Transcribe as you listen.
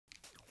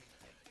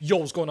Yo,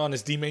 what's going on?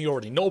 It's D-Man. You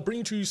already know.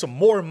 Bringing to you some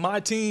more of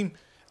my team.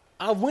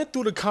 I went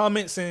through the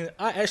comments and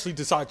I actually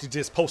decided to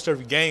just post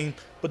every game.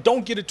 But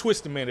don't get it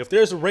twisted, man. If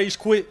there's a rage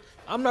quit,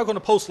 I'm not going to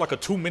post like a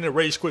 2-minute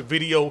rage quit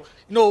video. You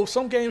know,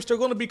 some games, they're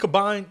going to be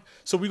combined,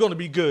 so we're going to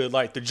be good.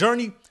 Like the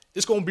journey,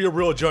 it's going to be a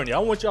real journey. I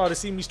want y'all to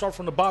see me start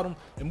from the bottom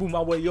and move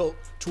my way up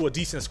to a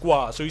decent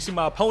squad. So you see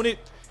my opponent,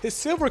 his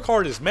silver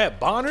card is Matt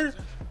Bonner.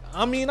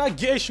 I mean, I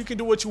guess you can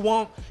do what you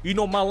want. You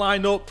know my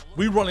lineup.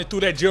 We running through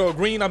that Gerald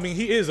Green. I mean,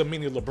 he is a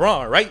mini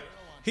LeBron, right?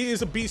 He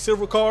is a beat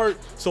silver card.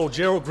 So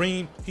Gerald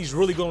Green, he's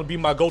really going to be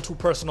my go-to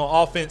personal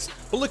offense.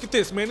 But look at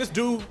this, man. This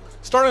dude,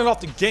 starting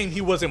off the game,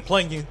 he wasn't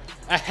playing.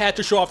 I had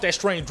to show off that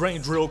strange drain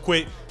drill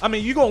quick. I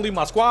mean, you going to leave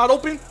my squad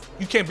open?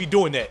 You can't be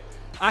doing that.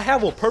 I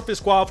have a perfect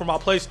squad for my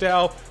play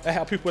style. I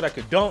have people that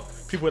can dunk,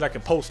 people that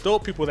can post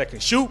up, people that can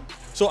shoot.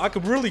 So I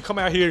could really come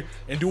out here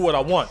and do what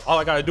I want. All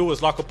I got to do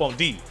is lock up on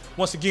D.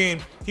 Once again,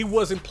 he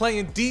wasn't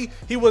playing D.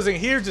 He wasn't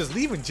here just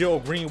leaving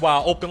Gerald Green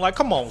wide open. Like,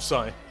 come on,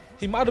 son.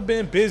 He might have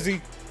been busy,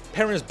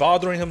 parents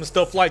bothering him and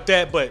stuff like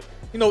that. But,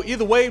 you know,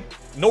 either way,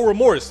 no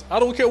remorse. I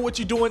don't care what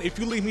you're doing. If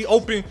you leave me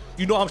open,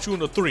 you know I'm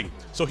shooting a 3.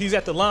 So he's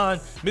at the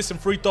line, missing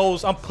free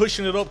throws. I'm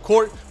pushing it up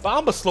court, but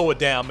I'm going to slow it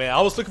down, man. I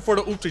was looking for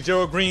the oop to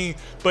Gerald Green,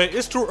 but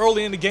it's too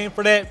early in the game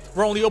for that.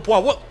 We're only up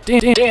one. What?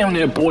 Damn,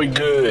 that boy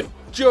good.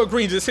 Gerald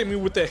Green just hit me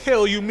with the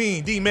hell you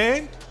mean,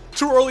 D-man?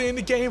 Too early in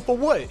the game for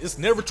what? It's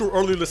never too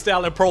early to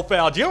style and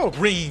profile. Gerald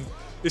Green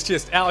is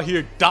just out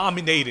here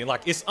dominating.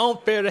 Like, it's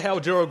unfair to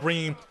have Gerald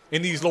Green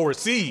in these lower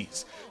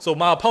seeds. So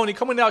my opponent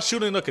coming out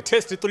shooting a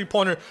contested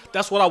three-pointer,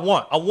 that's what I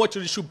want. I want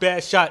you to shoot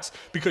bad shots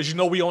because you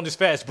know we on this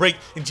fast break.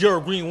 And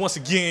Gerald Green, once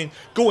again,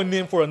 going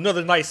in for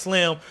another nice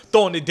slam,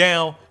 throwing it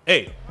down.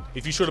 Hey,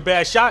 if you shoot a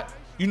bad shot,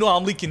 you know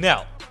I'm leaking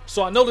out.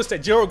 So I noticed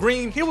that Gerald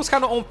Green, he was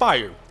kind of on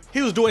fire.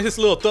 He was doing his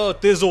little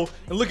thug thizzle,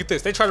 and look at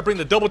this. They try to bring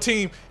the double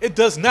team. It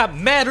does not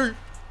matter.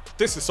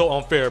 This is so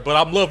unfair, but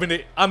I'm loving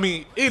it. I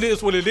mean, it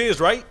is what it is,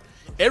 right?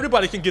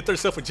 Everybody can get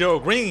themselves a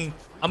Gerald Green.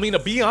 I mean, to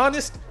be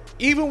honest,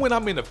 even when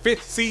I'm in the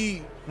 5th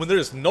seed, when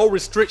there's no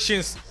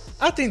restrictions,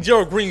 I think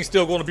Gerald Green's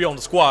still going to be on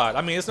the squad.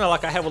 I mean, it's not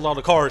like I have a lot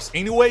of cards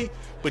anyway,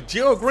 but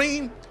Gerald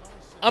Green,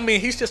 I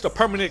mean, he's just a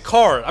permanent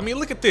card. I mean,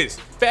 look at this.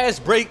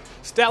 Fast break,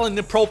 styling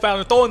and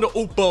profiling, throwing the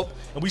oop up,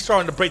 and we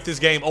starting to break this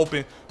game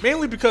open.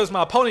 Mainly because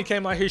my opponent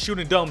came out here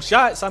shooting dumb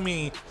shots. I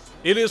mean,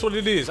 it is what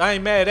it is. I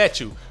ain't mad at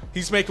you.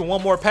 He's making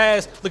one more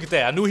pass. Look at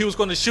that. I knew he was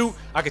going to shoot.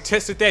 I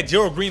contested that.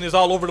 Gerald Green is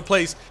all over the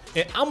place.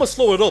 And I'm going to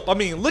slow it up. I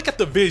mean, look at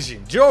the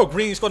vision. Gerald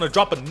Green's going to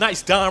drop a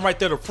nice dime right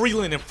there to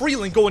Freeland. And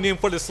Freeland going in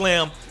for the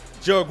slam.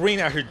 Gerald Green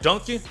out here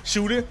dunking,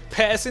 shooting,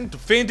 passing,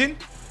 defending.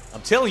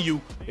 I'm telling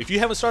you, if you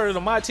haven't started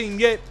on my team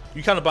yet,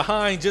 you're kind of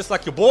behind just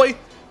like your boy,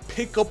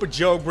 pick up a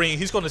Gerald Green.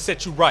 He's going to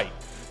set you right.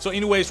 So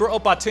anyways, we're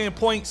up by 10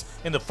 points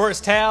in the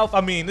first half.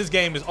 I mean, this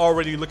game is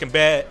already looking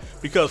bad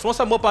because once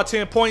I'm up by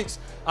 10 points,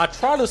 I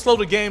try to slow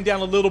the game down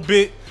a little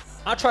bit.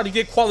 I try to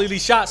get quality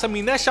shots. I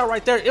mean, that shot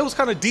right there, it was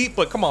kind of deep,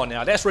 but come on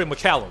now. That's Ray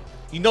McCallum.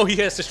 You know he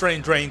has the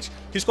strange range.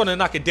 He's going to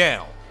knock it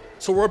down.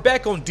 So we're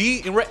back on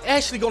D, and we're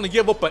actually going to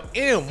give up an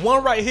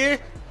M1 right here.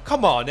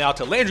 Come on now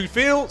to Landry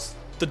Fields.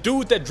 The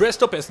dude that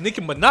dressed up as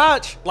Nicki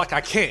Minaj, like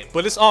I can't,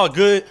 but it's all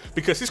good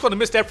because he's going to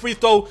miss that free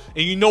throw,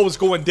 and you know it's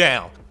going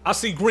down. I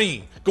see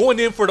Green going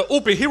in for the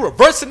oop, and he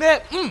reversing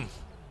that.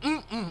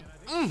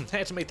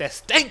 Had to make that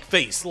stank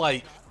face.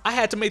 Like, I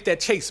had to make that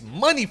Chase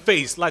Money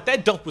face. Like,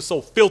 that dunk was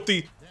so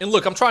filthy. And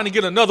look, I'm trying to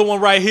get another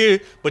one right here,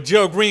 but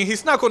Gerald Green,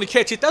 he's not going to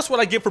catch it. That's what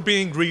I get for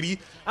being greedy.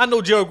 I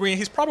know Gerald Green,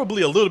 he's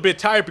probably a little bit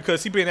tired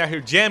because he's been out here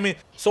jamming.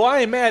 So I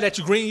ain't mad at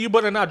you, Green. You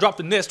better not drop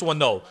the next one,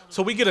 though.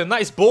 So we get a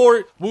nice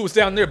board. We was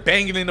down there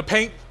banging in the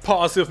paint.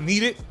 Pause if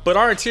needed. But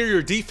our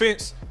interior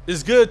defense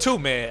is good too,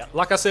 man.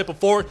 Like I said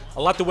before,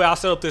 I like the way I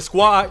set up this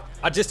squad.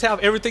 I just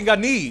have everything I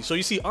need. So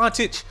you see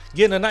Antich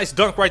getting a nice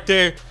dunk right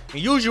there. And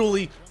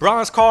usually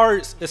bronze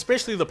cards,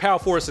 especially the power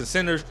forwards and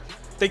centers,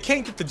 they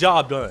can't get the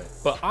job done.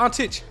 But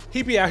Antich,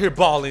 he be out here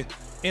balling.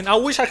 And I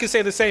wish I could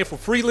say the same for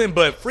Freeland,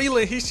 but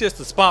Freeland, he's just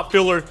a spot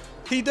filler.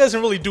 He doesn't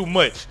really do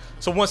much.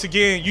 So once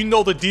again, you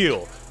know the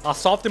deal. I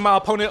soften my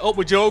opponent up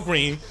with Gerald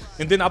Green,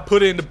 and then I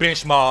put it in the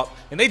bench mob,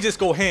 and they just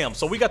go ham.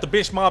 So we got the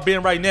bench mob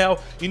in right now.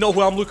 You know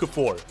who I'm looking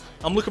for.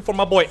 I'm looking for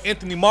my boy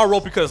Anthony Morrow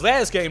because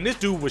last game, this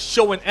dude was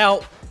showing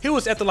out. He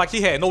was acting like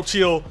he had no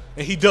chill,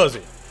 and he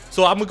doesn't.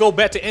 So I'm going to go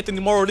back to Anthony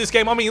Morrow this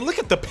game. I mean, look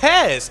at the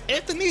pass.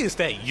 Anthony, is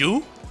that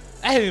you?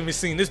 I haven't even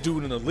seen this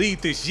dude in the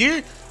league this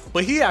year,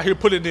 but he out here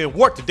putting in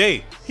work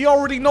today. He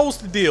already knows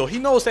the deal. He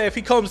knows that if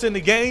he comes in the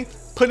game,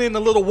 put in a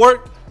little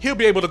work, he'll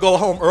be able to go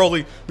home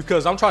early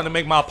because I'm trying to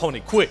make my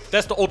opponent quick.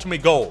 That's the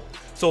ultimate goal.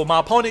 So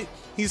my opponent,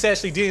 he's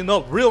actually D'ing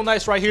up real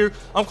nice right here.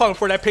 I'm calling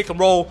for that pick and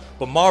roll,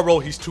 but Morrow,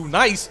 he's too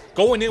nice.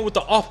 Going in with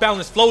the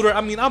off-balance floater.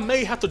 I mean, I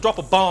may have to drop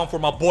a bomb for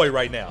my boy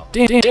right now.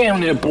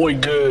 Damn, that boy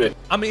good.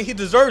 I mean, he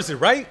deserves it,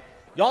 right?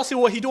 Y'all see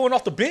what he doing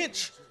off the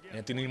bench?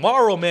 Anthony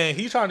Morrow, man,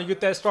 he's trying to get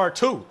that start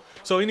too.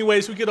 So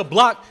anyways, we get a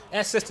block,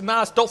 access to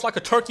 9 stops like a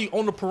turkey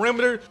on the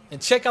perimeter,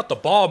 and check out the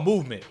ball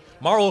movement.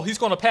 Morrow, he's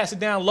going to pass it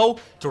down low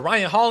to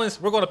Ryan Hollins.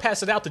 We're going to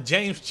pass it out to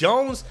James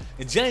Jones.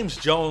 And James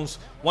Jones,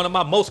 one of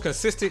my most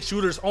consistent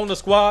shooters on the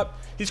squad,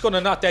 he's going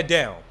to knock that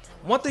down.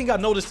 One thing I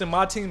noticed in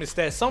my team is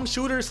that some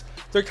shooters,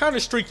 they're kind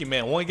of streaky,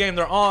 man. One game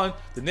they're on,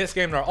 the next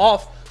game they're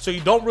off, so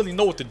you don't really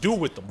know what to do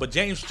with them. But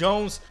James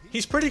Jones,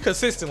 he's pretty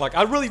consistent. Like,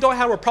 I really don't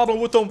have a problem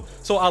with him,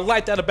 so I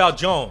like that about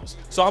Jones.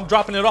 So I'm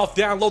dropping it off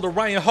down low to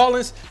Ryan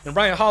Hollins, and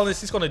Ryan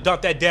Hollins, he's going to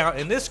dunk that down.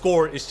 And this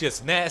score is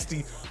just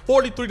nasty,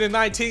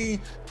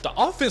 43-19. The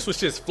offense was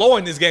just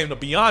flowing this game, to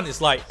be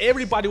honest. Like,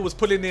 everybody was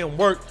putting in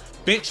work,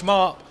 bench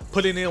mob,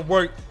 putting in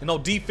work. You know,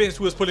 defense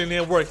was putting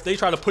in work. They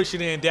try to push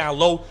it in down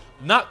low,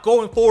 not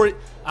going for it.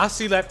 I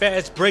see that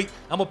fast break,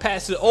 I'm gonna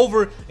pass it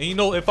over, and you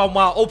know, if I'm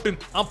wide open,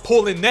 I'm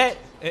pulling that,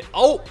 and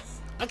oh,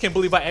 I can't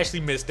believe I actually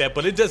missed that.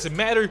 But it doesn't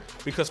matter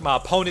because my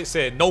opponent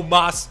said no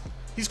mas.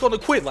 He's gonna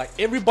quit. Like,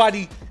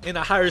 everybody in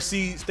the higher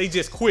seeds, they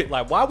just quit.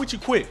 Like, why would you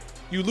quit?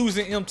 You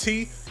losing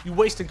MT, you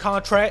wasting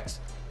contracts,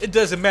 it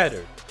doesn't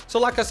matter. So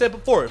like I said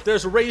before, if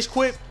there's a rage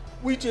quit,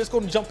 we just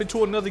gonna jump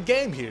into another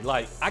game here.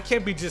 Like, I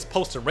can't be just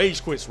posting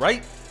rage quits,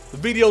 right? The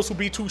videos will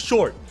be too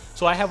short.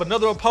 So I have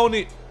another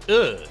opponent.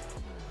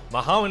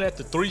 Muhammad at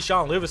the 3,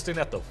 Sean Livingston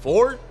at the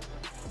 4.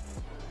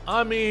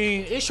 I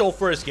mean, it's your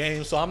first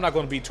game, so I'm not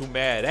going to be too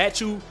mad at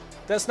you.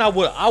 That's not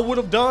what I would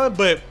have done,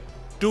 but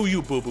do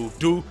you, boo-boo,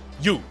 do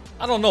you.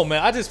 I don't know,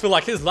 man. I just feel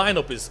like his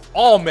lineup is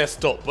all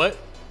messed up, but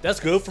that's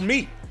good for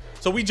me.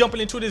 So we jumping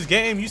into this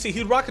game. You see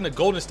he's rocking the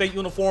Golden State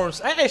uniforms.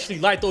 I actually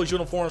like those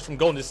uniforms from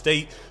Golden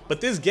State,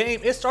 but this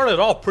game, it started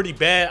off pretty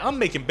bad. I'm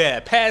making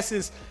bad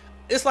passes.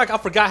 It's like I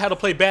forgot how to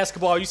play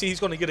basketball. You see he's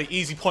going to get an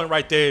easy point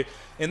right there.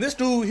 And this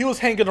dude, he was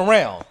hanging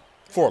around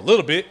for a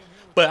little bit,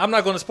 but I'm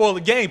not going to spoil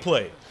the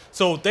gameplay.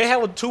 So they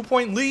have a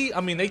 2-point lead.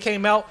 I mean, they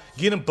came out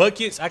getting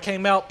buckets. I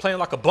came out playing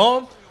like a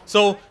bum.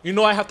 So, you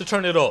know, I have to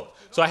turn it up.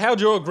 So I have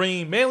Gerald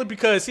Green mainly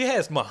because he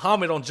has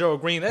Muhammad on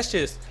Gerald Green. That's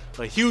just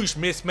a huge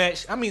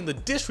mismatch. I mean, the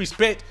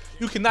disrespect,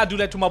 you cannot do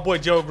that to my boy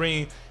Gerald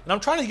Green. And I'm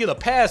trying to get a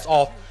pass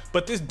off,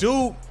 but this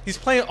dude, he's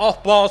playing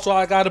off ball, so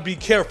I got to be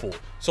careful.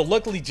 So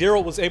luckily,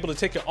 Gerald was able to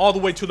take it all the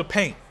way to the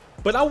paint.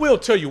 But I will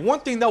tell you, one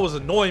thing that was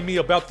annoying me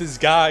about this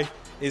guy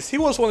is he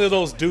was one of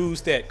those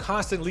dudes that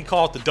constantly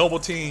called the double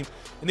team.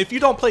 And if you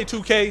don't play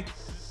 2K,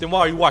 then why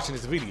are you watching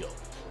this video?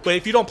 But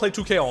if you don't play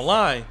 2K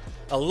online,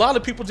 a lot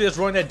of people just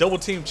run that double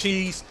team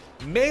cheese,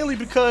 mainly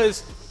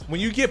because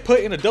when you get put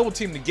in a double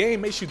team, the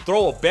game makes you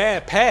throw a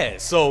bad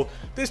pass. So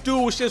this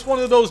dude was just one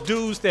of those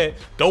dudes that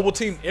double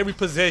team every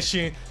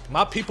possession.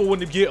 My people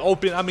wouldn't get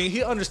open. I mean,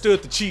 he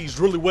understood the cheese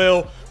really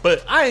well,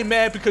 but I ain't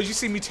mad because you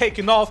see me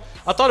taking off.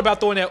 I thought about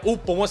throwing that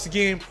oop, but once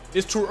again,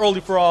 it's too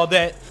early for all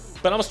that.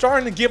 But I'm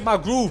starting to get my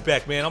groove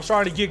back, man. I'm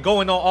starting to get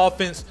going on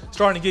offense,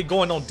 starting to get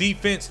going on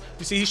defense.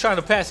 You see, he's trying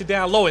to pass it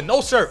down low, and no,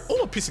 sir.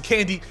 Oh, a piece of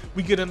candy.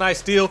 We get a nice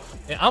steal,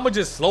 and I'm going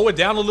to just slow it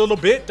down a little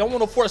bit. Don't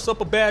want to force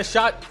up a bad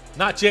shot.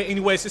 Not yet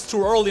anyways. It's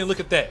too early, and look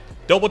at that.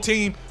 Double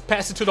team,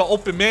 pass it to the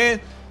open man.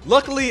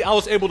 Luckily, I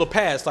was able to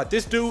pass. Like,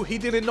 this dude, he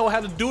didn't know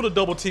how to do the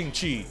double team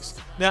cheese.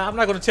 Now, I'm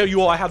not going to tell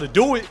you all how to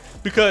do it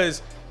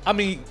because I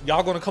mean,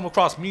 y'all gonna come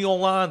across me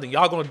online, then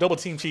y'all gonna double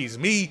team cheese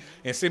me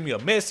and send me a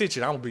message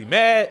and I'm gonna be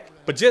mad.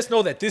 But just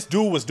know that this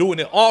dude was doing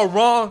it all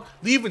wrong,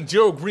 leaving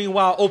Gerald Green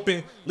wide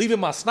open, leaving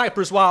my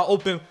snipers wide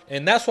open,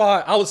 and that's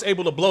why I was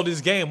able to blow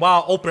this game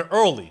wide open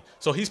early.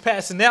 So he's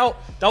passing out.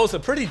 That was a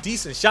pretty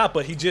decent shot,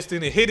 but he just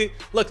didn't hit it.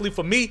 Luckily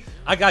for me,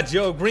 I got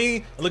Gerald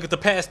Green. Look at the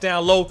pass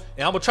down low,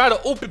 and I'm gonna try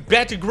to open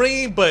back to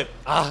Green, but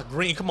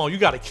Green, come on, you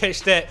gotta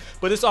catch that.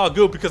 But it's all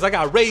good because I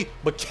got Ray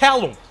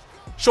McCallum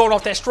showing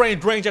off that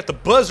strange range at the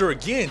buzzer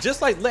again.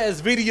 Just like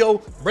last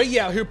video, Ray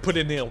out here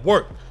putting in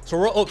work. So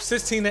we're up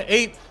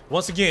 16-8.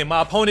 Once again,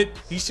 my opponent,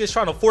 he's just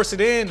trying to force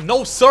it in.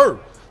 No, sir.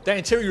 That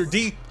interior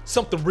D,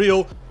 something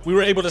real. We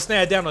were able to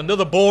snag down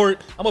another board.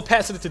 I'm going to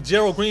pass it to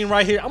Gerald Green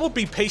right here. I'm going to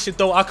be patient,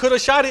 though. I could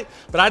have shot it,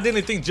 but I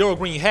didn't think Gerald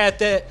Green had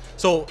that.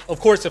 So, of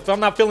course, if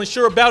I'm not feeling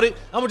sure about it,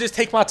 I'm going to just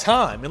take my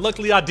time. And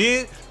luckily I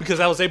did because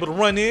I was able to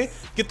run in,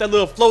 get that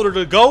little floater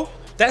to go.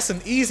 That's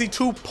an easy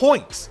 2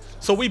 points.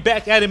 So we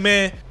back at it,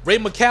 man. Ray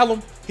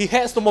McCallum, he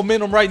has the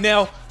momentum right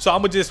now. So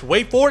I'm going to just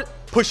wait for it,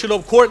 push it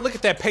up court. Look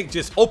at that paint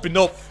just open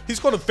up.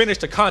 He's going to finish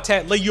the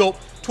contact layup,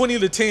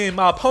 20-10.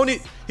 My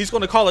opponent, he's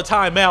going to call a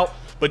timeout.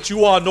 But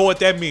you all know what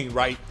that means,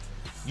 right?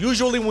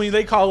 Usually when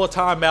they call a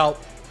timeout,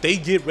 they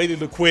get ready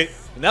to quit.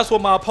 And that's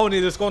what my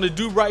opponent is going to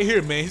do right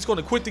here, man. He's going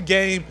to quit the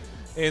game.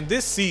 And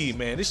this seed,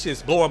 man, it's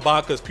just blowing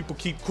by because people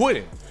keep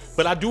quitting.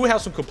 But I do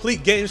have some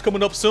complete games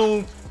coming up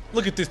soon.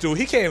 Look at this dude.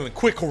 He can't even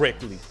quit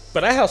correctly.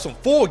 But I have some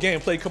full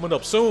gameplay coming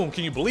up soon.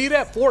 Can you believe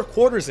that? 4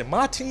 quarters in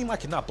my team? I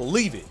cannot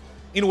believe it.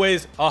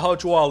 Anyways, I'll holler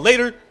at you all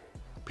later.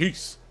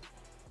 Peace.